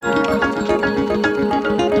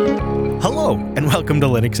and welcome to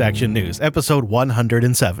Linux Action News, episode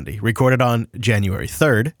 170, recorded on January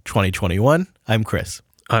 3rd, 2021. I'm Chris.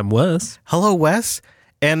 I'm Wes. Hello, Wes,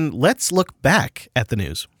 and let's look back at the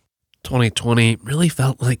news. 2020 really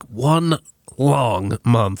felt like one long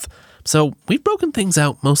month, so we've broken things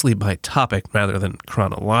out mostly by topic rather than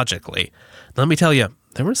chronologically. Let me tell you,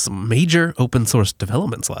 there were some major open source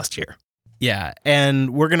developments last year. Yeah,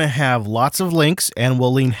 and we're going to have lots of links, and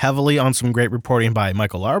we'll lean heavily on some great reporting by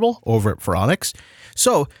Michael Arbel over at Phoronix.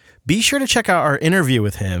 So be sure to check out our interview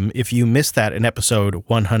with him if you missed that in episode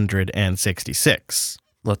 166.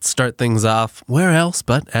 Let's start things off where else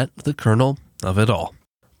but at the kernel of it all.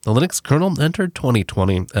 The Linux kernel entered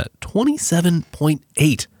 2020 at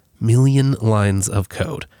 27.8 million lines of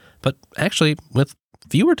code, but actually with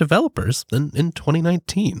fewer developers than in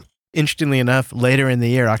 2019. Interestingly enough, later in the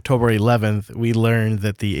year, October 11th, we learned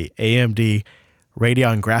that the AMD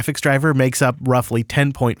Radeon graphics driver makes up roughly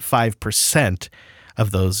 10.5%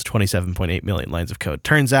 of those 27.8 million lines of code.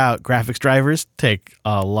 Turns out graphics drivers take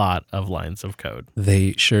a lot of lines of code.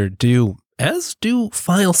 They sure do, as do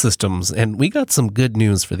file systems, and we got some good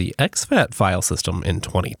news for the exFAT file system in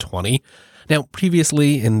 2020. Now,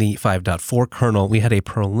 previously in the 5.4 kernel, we had a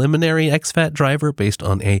preliminary exFAT driver based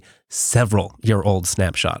on a several-year-old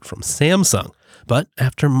snapshot from Samsung. But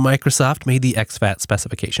after Microsoft made the exFAT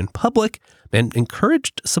specification public and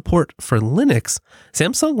encouraged support for Linux,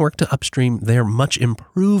 Samsung worked to upstream their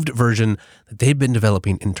much-improved version that they've been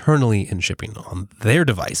developing internally and shipping on their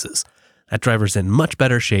devices. That driver's in much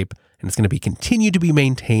better shape, and it's going to be continued to be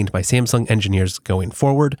maintained by Samsung engineers going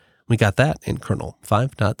forward. We got that in kernel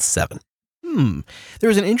 5.7. There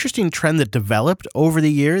was an interesting trend that developed over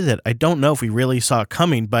the year that I don't know if we really saw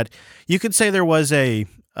coming, but you could say there was a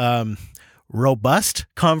robust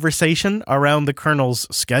conversation around the kernel's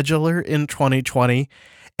scheduler in 2020,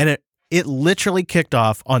 and it literally kicked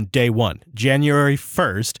off on day one, January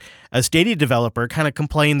 1st. A Stadia developer kind of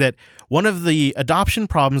complained that one of the adoption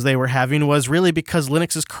problems they were having was really because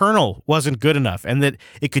Linux's kernel wasn't good enough and that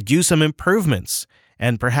it could use some improvements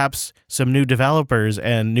and perhaps some new developers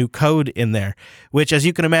and new code in there, which, as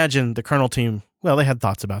you can imagine, the kernel team, well, they had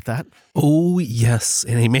thoughts about that. Oh, yes.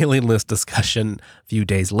 In a mailing list discussion a few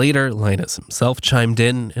days later, Linus himself chimed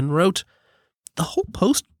in and wrote, "The whole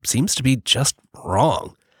post seems to be just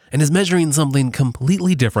wrong and is measuring something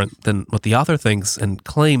completely different than what the author thinks and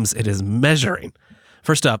claims it is measuring.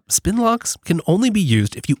 First up, spin locks can only be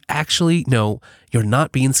used if you actually know you're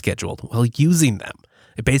not being scheduled while using them.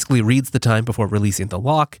 It basically reads the time before releasing the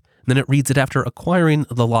lock, and then it reads it after acquiring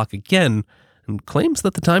the lock again, and claims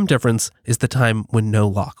that the time difference is the time when no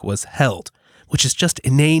lock was held, which is just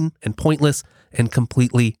inane and pointless and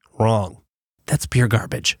completely wrong. That's pure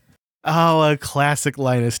garbage." Oh, a classic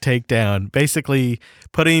Linus takedown, basically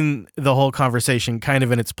putting the whole conversation kind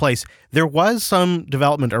of in its place. There was some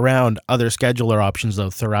development around other scheduler options, though,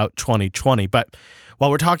 throughout 2020. But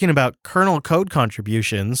while we're talking about kernel code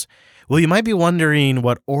contributions, well, you might be wondering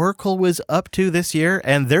what Oracle was up to this year,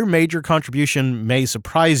 and their major contribution may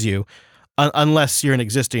surprise you, unless you're an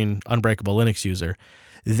existing Unbreakable Linux user.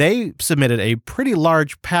 They submitted a pretty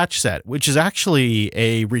large patch set, which is actually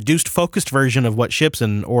a reduced focused version of what ships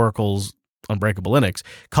in Oracle's Unbreakable Linux,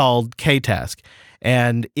 called KTask.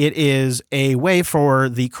 And it is a way for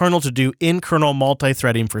the kernel to do in-kernel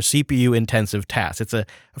multi-threading for CPU-intensive tasks. It's a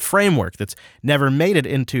framework that's never made it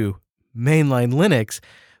into mainline Linux,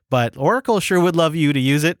 but Oracle sure would love you to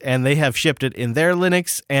use it, and they have shipped it in their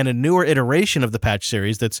Linux, and a newer iteration of the patch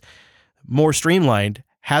series that's more streamlined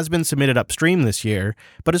has been submitted upstream this year.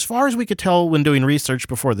 But as far as we could tell when doing research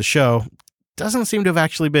before the show, doesn't seem to have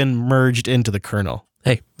actually been merged into the kernel.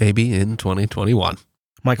 Hey, maybe in 2021.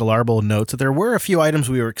 Michael Arbel notes that there were a few items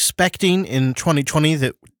we were expecting in 2020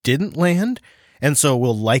 that didn't land, and so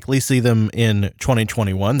we'll likely see them in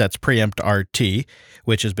 2021. That's Preempt RT,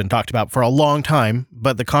 which has been talked about for a long time,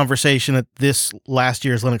 but the conversation at this last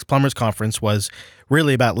year's Linux Plumbers Conference was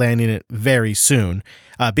really about landing it very soon.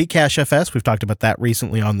 Bcache FS, we've talked about that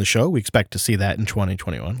recently on the show. We expect to see that in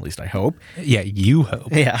 2021, at least I hope. Yeah, you hope.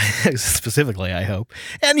 Yeah, specifically I hope.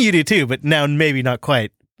 And you do too, but now maybe not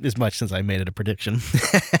quite as much since I made it a prediction.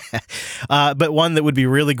 But one that would be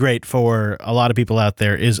really great for a lot of people out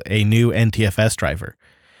there is a new NTFS driver.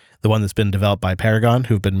 The one that's been developed by Paragon,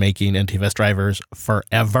 who've been making NTFS drivers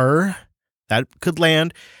forever. That could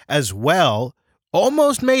land as well.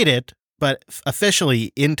 Almost made it, but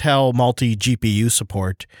officially Intel multi-GPU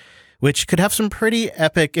support, which could have some pretty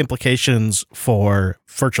epic implications for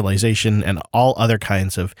virtualization and all other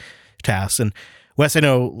kinds of tasks. And Wes, I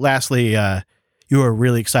know, lastly, you are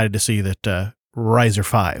really excited to see that Riser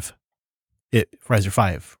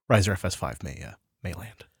FS5 may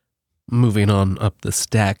land. Moving on up the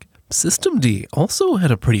stack, Systemd also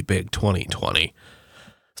had a pretty big 2020.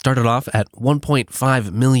 Started off at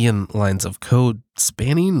 1.5 million lines of code,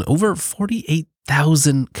 spanning over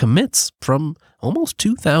 48,000 commits from almost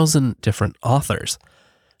 2,000 different authors.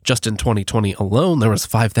 Just in 2020 alone, there was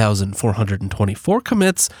 5,424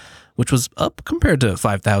 commits, which was up compared to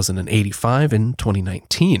 5,085 in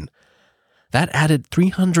 2019. That added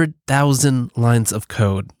 300,000 lines of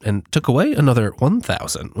code and took away another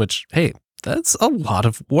 1,000, which, hey, that's a lot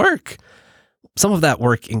of work. Some of that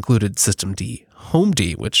work included Systemd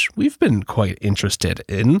Homed, which we've been quite interested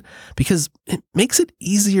in because it makes it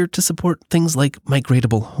easier to support things like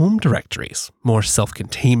migratable home directories, more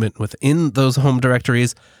self-containment within those home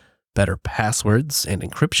directories, better passwords and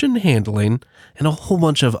encryption handling, and a whole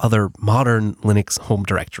bunch of other modern Linux home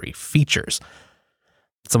directory features.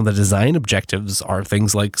 Some of the design objectives are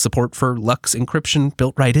things like support for LUKS encryption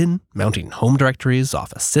built right in, mounting home directories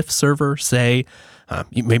off a CIF server, say,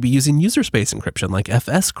 maybe using user space encryption like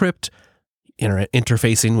FSCrypt,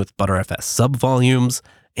 interfacing with Btrfs subvolumes,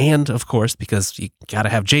 and of course, because you gotta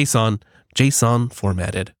have JSON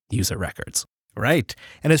formatted user records. Right.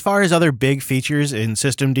 And as far as other big features in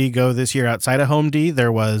Systemd go this year outside of Homed,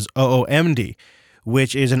 there was OOMD,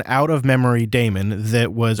 which is an out-of-memory daemon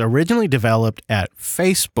that was originally developed at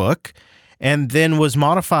Facebook and then was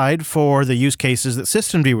modified for the use cases that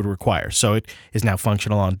Systemd would require. So it is now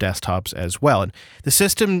functional on desktops as well. And the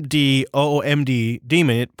Systemd OOMD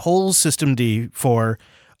daemon, it pulls Systemd for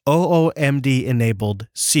OOMD-enabled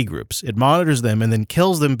cgroups. It monitors them and then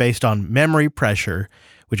kills them based on memory pressure,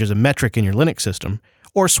 which is a metric in your Linux system,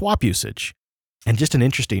 or swap usage. And just an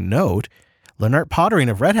interesting note, Lennart Pottering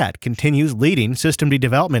of Red Hat continues leading Systemd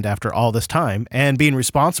development after all this time and being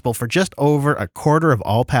responsible for just over a quarter of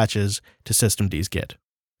all patches to Systemd's Git.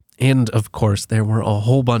 And of course, there were a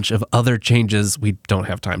whole bunch of other changes we don't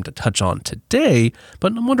have time to touch on today,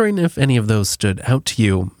 but I'm wondering if any of those stood out to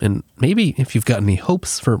you, and maybe if you've got any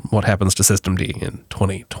hopes for what happens to Systemd in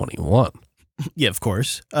 2021. Yeah, of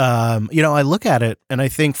course. I look at it and I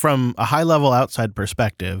think from a high-level outside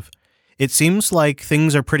perspective, it seems like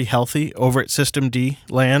things are pretty healthy over at Systemd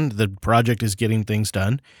land. The project is getting things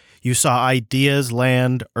done. You saw ideas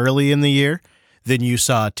land early in the year, then you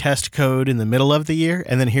saw test code in the middle of the year,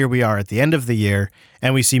 and then here we are at the end of the year,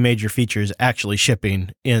 and we see major features actually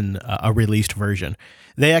shipping in a released version.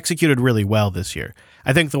 They executed really well this year.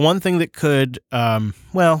 I think the one thing that could,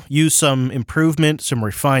 use some improvement, some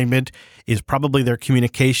refinement, is probably their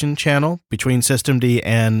communication channel between Systemd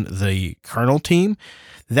and the kernel team.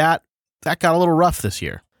 That got a little rough this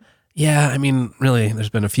year. Yeah, I mean, really,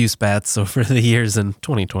 there's been a few spats over the years, and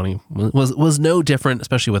 2020 was no different,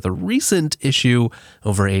 especially with a recent issue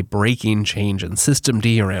over a breaking change in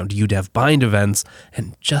Systemd around UDEV bind events,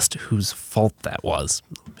 and just whose fault that was.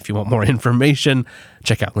 If you want more information,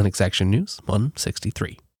 check out Linux Action News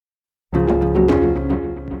 163.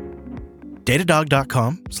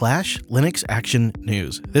 Datadog.com/Linux Action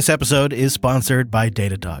News. This episode is sponsored by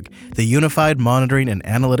Datadog, the unified monitoring and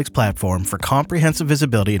analytics platform for comprehensive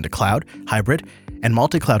visibility into cloud, hybrid, and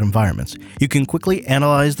multi-cloud environments. You can quickly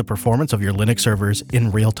analyze the performance of your Linux servers in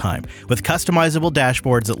real time with customizable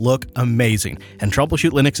dashboards that look amazing and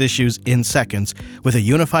troubleshoot Linux issues in seconds with a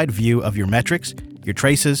unified view of your metrics, your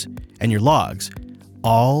traces, and your logs,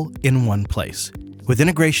 all in one place. With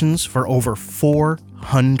integrations for over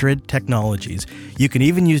 400 technologies, you can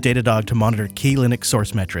even use Datadog to monitor key Linux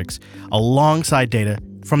source metrics alongside data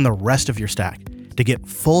from the rest of your stack to get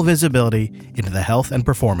full visibility into the health and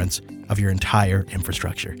performance of your entire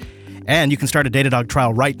infrastructure. And you can start a Datadog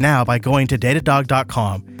trial right now by going to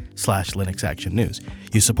datadog.com/Linux Action News.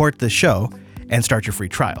 You support this show and start your free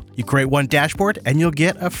trial. You create one dashboard and you'll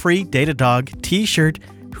get a free Datadog t-shirt.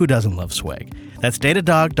 Who doesn't love swag? That's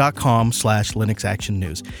datadog.com/Linux Action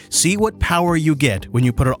News. See what power you get when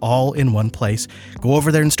you put it all in one place. Go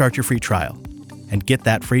over there and start your free trial and get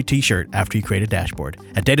that free t-shirt after you create a dashboard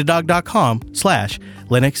at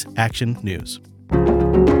datadog.com/Linux Action News.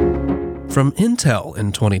 From Intel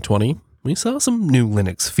in 2020, we saw some new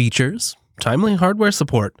Linux features, timely hardware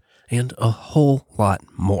support, and a whole lot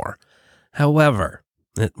more. However,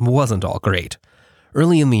 it wasn't all great.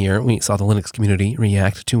 Early in the year, we saw the Linux community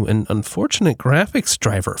react to an unfortunate graphics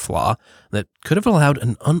driver flaw that could have allowed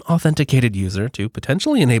an unauthenticated user to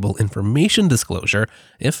potentially enable information disclosure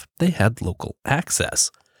if they had local access.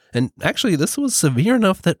 And actually, this was severe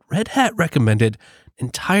enough that Red Hat recommended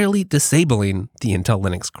entirely disabling the Intel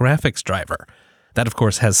Linux graphics driver. That, of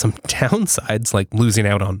course, has some downsides, like losing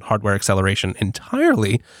out on hardware acceleration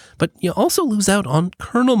entirely, but you also lose out on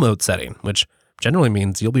kernel mode setting, which generally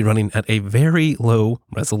means you'll be running at a very low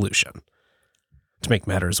resolution. To make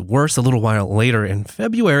matters worse, a little while later in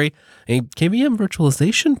February, a KVM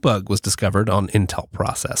virtualization bug was discovered on Intel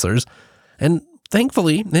processors, and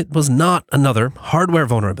thankfully, it was not another hardware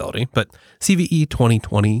vulnerability, but CVE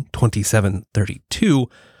 2020-2732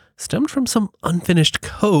 stemmed from some unfinished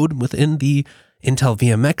code within the Intel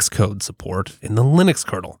VMX code support in the Linux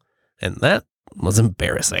kernel, and that was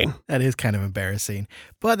embarrassing. That is kind of embarrassing.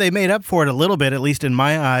 But they made up for it a little bit, at least in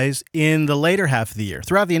my eyes, in the later half of the year.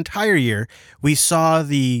 Throughout the entire year, we saw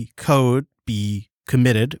the code be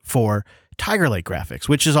committed for Tiger Lake graphics,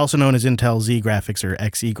 which is also known as Intel Z graphics or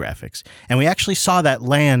Xe graphics. And we actually saw that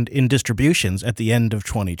land in distributions at the end of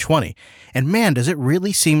 2020. And man, does it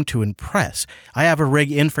really seem to impress. I have a rig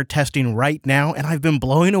in for testing right now, and I've been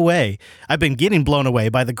blown away. I've been getting blown away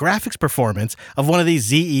by the graphics performance of one of these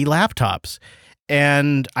ZE laptops.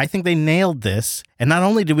 And I think they nailed this. And not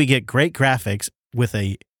only did we get great graphics with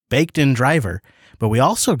a baked-in driver, but we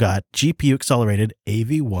also got GPU-accelerated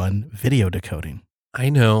AV1 video decoding. I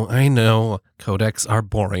know, codecs are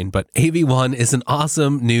boring, but AV1 is an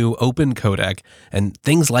awesome new open codec, and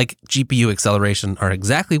things like GPU acceleration are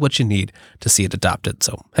exactly what you need to see it adopted.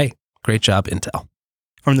 So, hey, great job, Intel.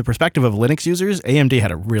 From the perspective of Linux users, AMD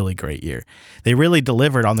had a really great year. They really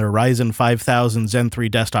delivered on their Ryzen 5000 Zen 3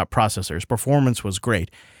 desktop processors. Performance was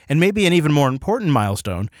great. And maybe an even more important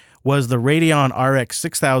milestone was the Radeon RX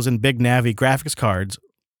 6000 Big Navi graphics cards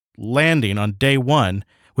landing on day one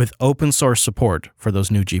with open source support for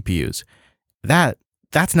those new GPUs.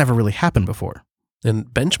 That's never really happened before. And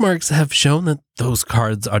benchmarks have shown that those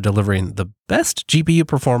cards are delivering the best GPU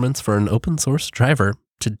performance for an open source driver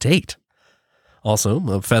to date. Also,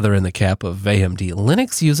 a feather in the cap of AMD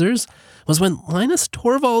Linux users was when Linus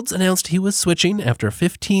Torvalds announced he was switching after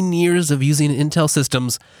 15 years of using Intel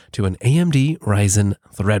systems to an AMD Ryzen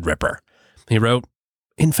Threadripper. He wrote,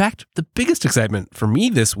 "In fact, the biggest excitement for me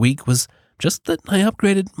this week was just that I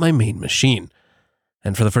upgraded my main machine.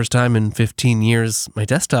 And for the first time in 15 years, my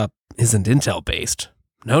desktop isn't Intel-based.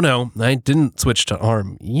 No, I didn't switch to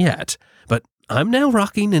ARM yet, but I'm now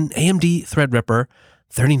rocking an AMD Threadripper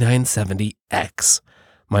 3970X.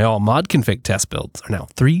 My all mod config test builds are now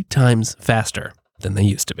 3 times faster than they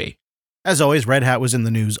used to be." As always, Red Hat was in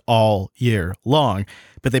the news all year long,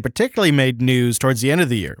 but they particularly made news towards the end of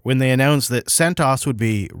the year when they announced that CentOS would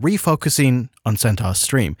be refocusing on CentOS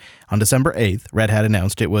Stream. On December 8th, Red Hat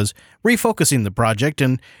announced it was refocusing the project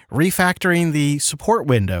and refactoring the support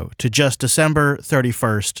window to just December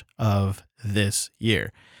 31st of this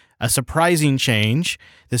year. A surprising change.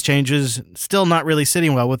 This change is still not really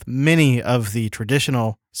sitting well with many of the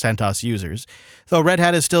traditional CentOS users, though Red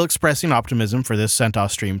Hat is still expressing optimism for this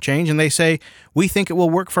CentOS Stream change, and they say, "We think it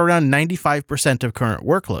will work for around 95% of current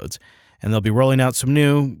workloads," and they'll be rolling out some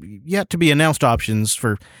new, yet-to-be-announced options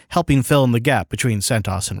for helping fill in the gap between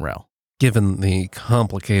CentOS and RHEL. Given the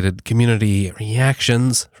complicated community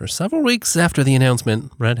reactions, for several weeks after the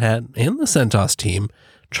announcement, Red Hat and the CentOS team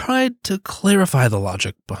tried to clarify the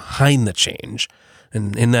logic behind the change.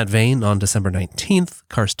 And in that vein, on December 19th,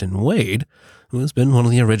 Karsten Wade, who has been one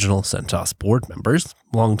of the original CentOS board members,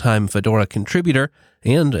 longtime Fedora contributor,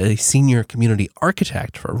 and a senior community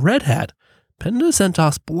architect for Red Hat, penned a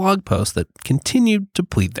CentOS blog post that continued to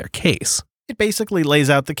plead their case. It basically lays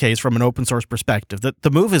out the case from an open source perspective that the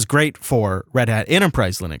move is great for Red Hat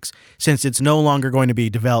Enterprise Linux, since it's no longer going to be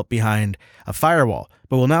developed behind a firewall,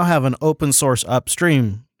 but will now have an open source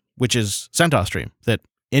upstream, which is CentOS Stream, that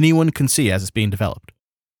anyone can see as it's being developed.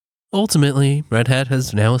 Ultimately, Red Hat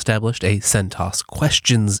has now established a CentOS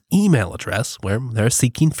questions email address where they're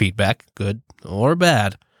seeking feedback, good or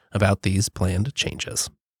bad, about these planned changes.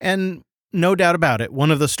 And no doubt about it, one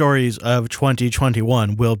of the stories of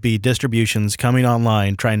 2021 will be distributions coming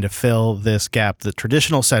online trying to fill this gap that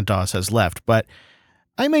traditional CentOS has left. But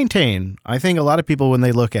I think a lot of people, when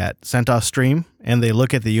they look at CentOS Stream and they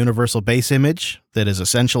look at the universal base image that is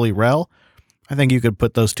essentially RHEL, I think you could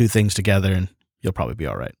put those two things together and you'll probably be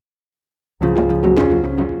all right.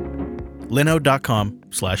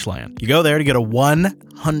 Linode.com/Lion. You go there to get a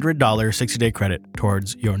 $100 60-day credit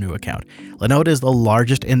towards your new account. Linode is the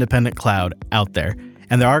largest independent cloud out there,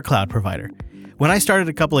 and they're our cloud provider. When I started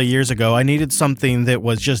a couple of years ago, I needed something that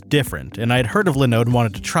was just different, and I'd heard of Linode and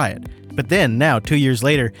wanted to try it. But then, now, 2 years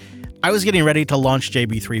later, I was getting ready to launch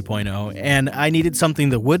JB 3.0, and I needed something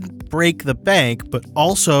that wouldn't break the bank, but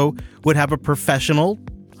also would have a professional,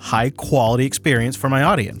 high-quality experience for my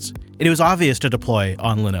audience. It was obvious to deploy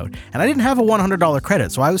on Linode, and I didn't have a $100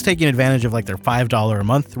 credit, so I was taking advantage of their $5 a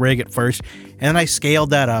month rig at first, and then I scaled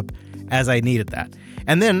that up as I needed that.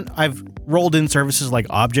 And then I've rolled in services like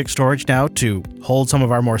object storage now to hold some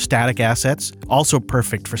of our more static assets, also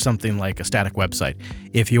perfect for something like a static website.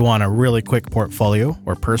 If you want a really quick portfolio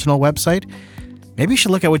or personal website, maybe you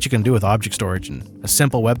should look at what you can do with object storage and a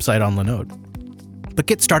simple website on Linode. But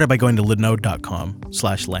get started by going to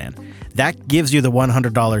linode.com/LAN. That gives you the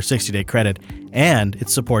 $100 60-day credit, and it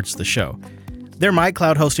supports the show. They're my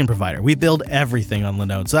cloud hosting provider. We build everything on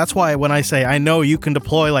Linode. So that's why when I say I know you can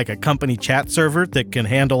deploy like a company chat server that can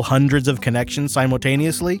handle hundreds of connections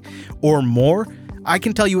simultaneously or more, I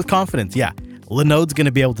can tell you with confidence, yeah, Linode's going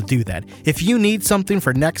to be able to do that. If you need something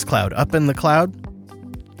for Nextcloud up in the cloud,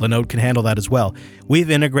 Linode can handle that as well. We've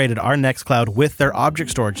integrated our Nextcloud with their object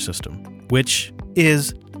storage system, which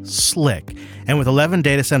is slick. And with 11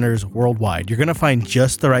 data centers worldwide, you're going to find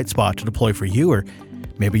just the right spot to deploy for you or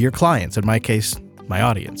maybe your clients, in my case, my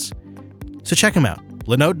audience. So check them out,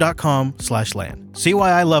 linode.com/LAN. See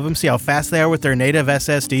why I love them, see how fast they are with their native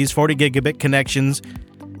SSDs, 40 gigabit connections,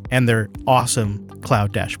 and their awesome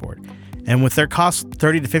cloud dashboard. And with their costs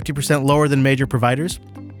 30 to 50% lower than major providers,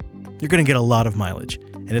 you're going to get a lot of mileage.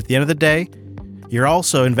 And at the end of the day, you're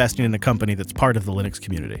also investing in a company that's part of the Linux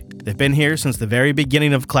community. They've been here since the very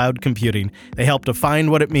beginning of cloud computing. They helped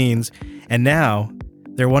define what it means, and now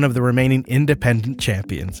they're one of the remaining independent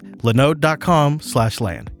champions.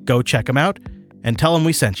 Linode.com/LAN. Go check them out and tell them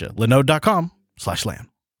we sent you. Linode.com/LAN.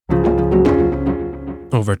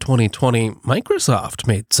 Over 2020, Microsoft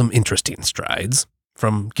made some interesting strides,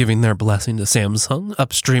 from giving their blessing to Samsung,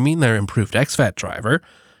 upstreaming their improved exFAT driver,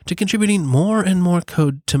 to contributing more and more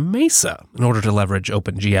code to Mesa in order to leverage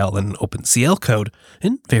OpenGL and OpenCL code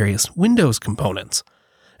in various Windows components.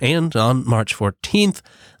 And on March 14th,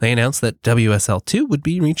 they announced that WSL2 would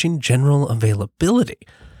be reaching general availability,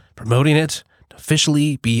 promoting it to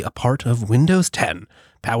officially be a part of Windows 10,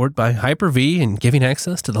 powered by Hyper-V and giving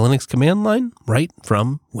access to the Linux command line right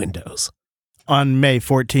from Windows. On May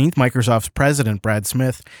 14th, Microsoft's president, Brad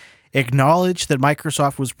Smith, acknowledged that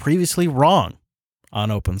Microsoft was previously wrong on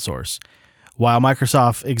open source. While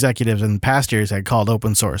Microsoft executives in past years had called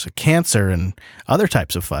open source a cancer and other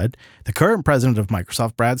types of FUD, the current president of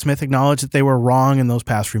Microsoft, Brad Smith, acknowledged that they were wrong in those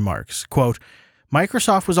past remarks. Quote,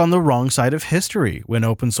 Microsoft was on the wrong side of history when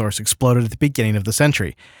open source exploded at the beginning of the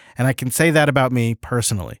century, and I can say that about me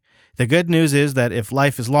personally. The good news is that if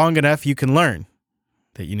life is long enough, you can learn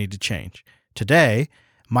that you need to change. Today,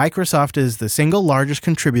 Microsoft is the single largest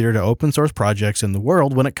contributor to open source projects in the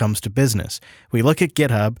world when it comes to business. We look at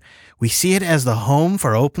GitHub, we see it as the home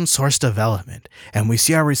for open source development, and we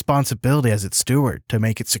see our responsibility as its steward to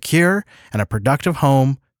make it secure and a productive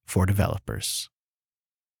home for developers.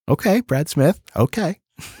 Okay, Brad Smith, okay.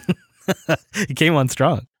 He came on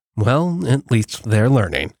strong. Well, at least they're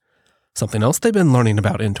learning. Something else they've been learning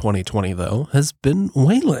about in 2020, though, has been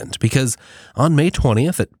Wayland, because on May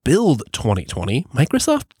 20th at Build 2020,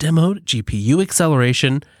 Microsoft demoed GPU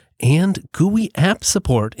acceleration and GUI app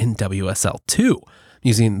support in WSL2,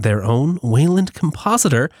 using their own Wayland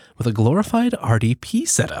compositor with a glorified RDP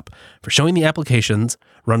setup for showing the applications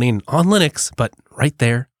running on Linux, but right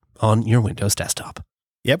there on your Windows desktop.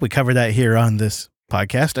 Yep, we covered that here on this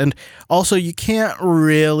podcast. And also, you can't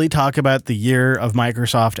really talk about the year of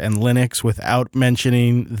Microsoft and Linux without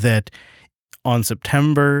mentioning that on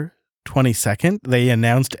September 22nd, they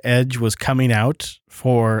announced Edge was coming out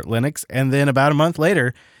for Linux. And then about a month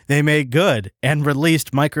later, they made good and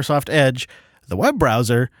released Microsoft Edge, the web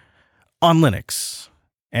browser, on Linux.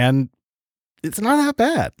 And it's not that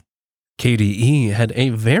bad. KDE had a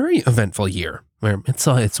very eventful year where it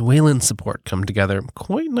saw its Wayland support come together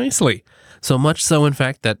quite nicely. So much so, in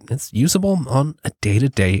fact, that it's usable on a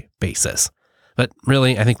day-to-day basis. But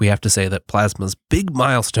really, I think we have to say that Plasma's big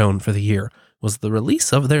milestone for the year was the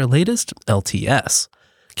release of their latest LTS.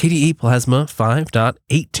 KDE Plasma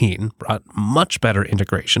 5.18 brought much better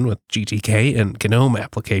integration with GTK and GNOME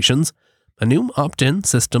applications, a new opt-in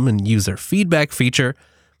system and user feedback feature,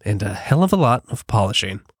 and a hell of a lot of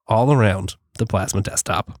polishing all around the Plasma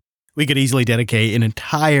desktop. We could easily dedicate an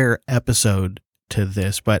entire episode to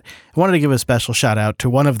this, but I wanted to give a special shout out to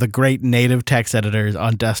one of the great native text editors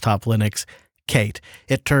on desktop Linux, Kate.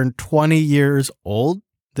 It turned 20 years old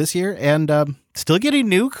this year and still getting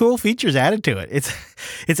new cool features added to it.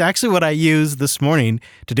 It's actually what I used this morning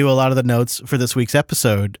to do a lot of the notes for this week's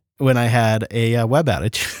episode when I had a web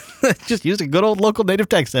outage. Just used a good old local native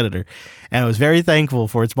text editor, and I was very thankful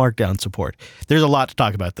for its Markdown support. There's a lot to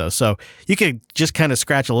talk about, though, so you could just kind of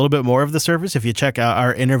scratch a little bit more of the surface if you check out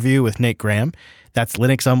our interview with Nate Graham. That's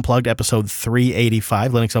Linux Unplugged, episode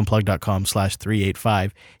 385,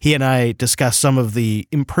 linuxunplugged.com/385. He and I discussed some of the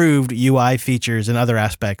improved UI features and other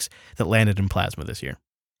aspects that landed in Plasma this year.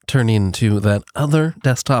 Turning to that other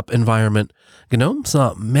desktop environment, GNOME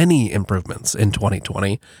saw many improvements in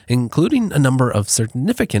 2020, including a number of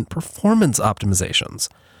significant performance optimizations.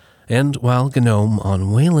 And while GNOME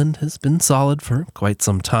on Wayland has been solid for quite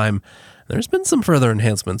some time, there's been some further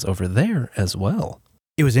enhancements over there as well.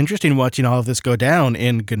 It was interesting watching all of this go down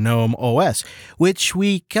in GNOME OS, which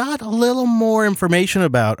we got a little more information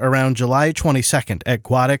about around July 22nd at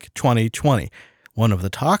GUADEC 2020. One of the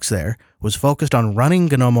talks there was focused on running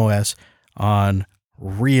GNOME OS on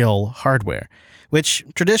real hardware, which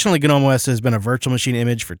traditionally GNOME OS has been a virtual machine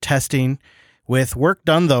image for testing. With work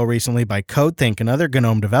done, though, recently by CodeThink and other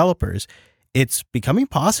GNOME developers, it's becoming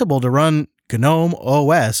possible to run GNOME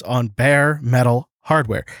OS on bare metal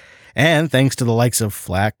hardware. And thanks to the likes of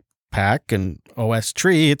Flatpak and OS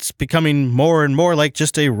Tree, it's becoming more and more like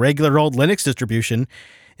just a regular old Linux distribution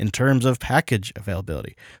in terms of package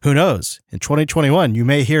availability. Who knows? In 2021, you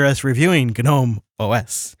may hear us reviewing GNOME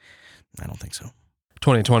OS. I don't think so.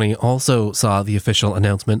 2020 also saw the official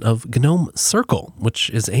announcement of GNOME Circle, which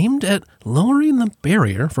is aimed at lowering the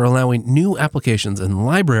barrier for allowing new applications and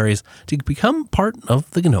libraries to become part of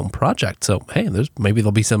the GNOME project. So, hey, maybe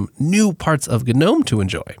there'll be some new parts of GNOME to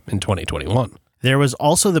enjoy in 2021. There was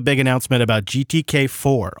also the big announcement about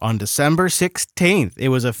GTK4 on December 16th. It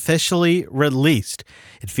was officially released.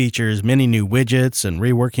 It features many new widgets and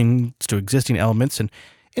reworkings to existing elements and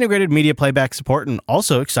integrated media playback support, and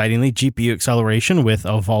also, excitingly, GPU acceleration with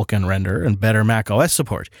a Vulkan render and better Mac OS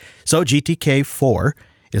support. So GTK4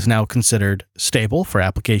 is now considered stable for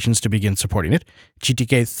applications to begin supporting it.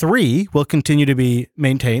 GTK3 will continue to be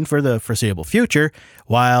maintained for the foreseeable future,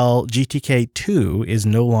 while GTK2 is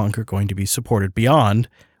no longer going to be supported beyond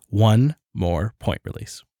one more point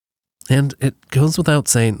release. And it goes without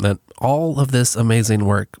saying that all of this amazing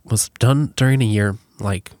work was done during a year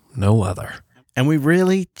like no other. And we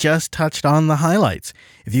really just touched on the highlights.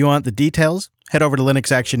 If you want the details, head over to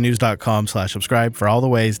linuxactionnews.com/subscribe for all the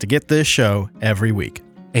ways to get this show every week.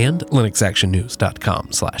 And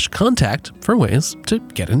linuxactionnews.com/contact for ways to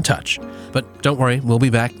get in touch. But don't worry, we'll be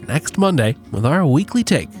back next Monday with our weekly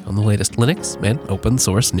take on the latest Linux and open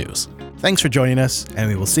source news. Thanks for joining us, and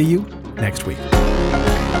we will see you next week.